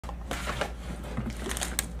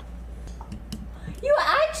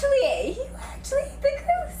actually ate the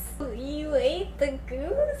goose. You ate the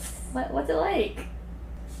goose? What's it like?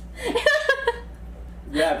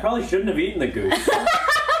 Yeah, I probably shouldn't have eaten the goose.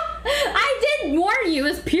 I did warn you,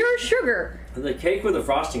 it's pure sugar. The cake with the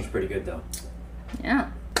frosting's pretty good, though.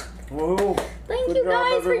 Yeah. Whoa. Thank Good you job,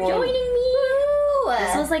 guys for everyone. joining me.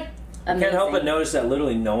 This was like amazing. Can't help but notice that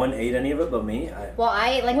literally no one ate any of it but me. Well, I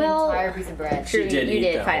ate like an entire piece of bread. True, She did you eat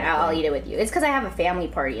did. that Fine, whole I'll thing. eat it with you. It's because I have a family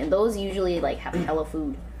party, and those usually like have hella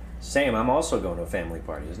food. Same, I'm also going to a family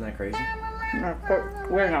party. Isn't that crazy?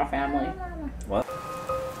 We're not family. What?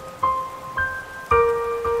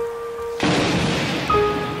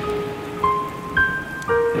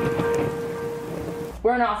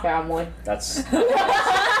 We're not family. That's...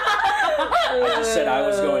 I just said I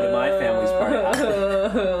was going to my family's party.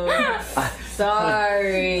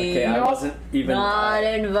 Sorry. Okay, I wasn't even... Not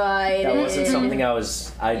invited. That wasn't something I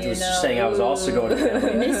was... I was just saying I was also going to a family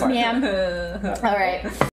party. Miss ma'am. All right.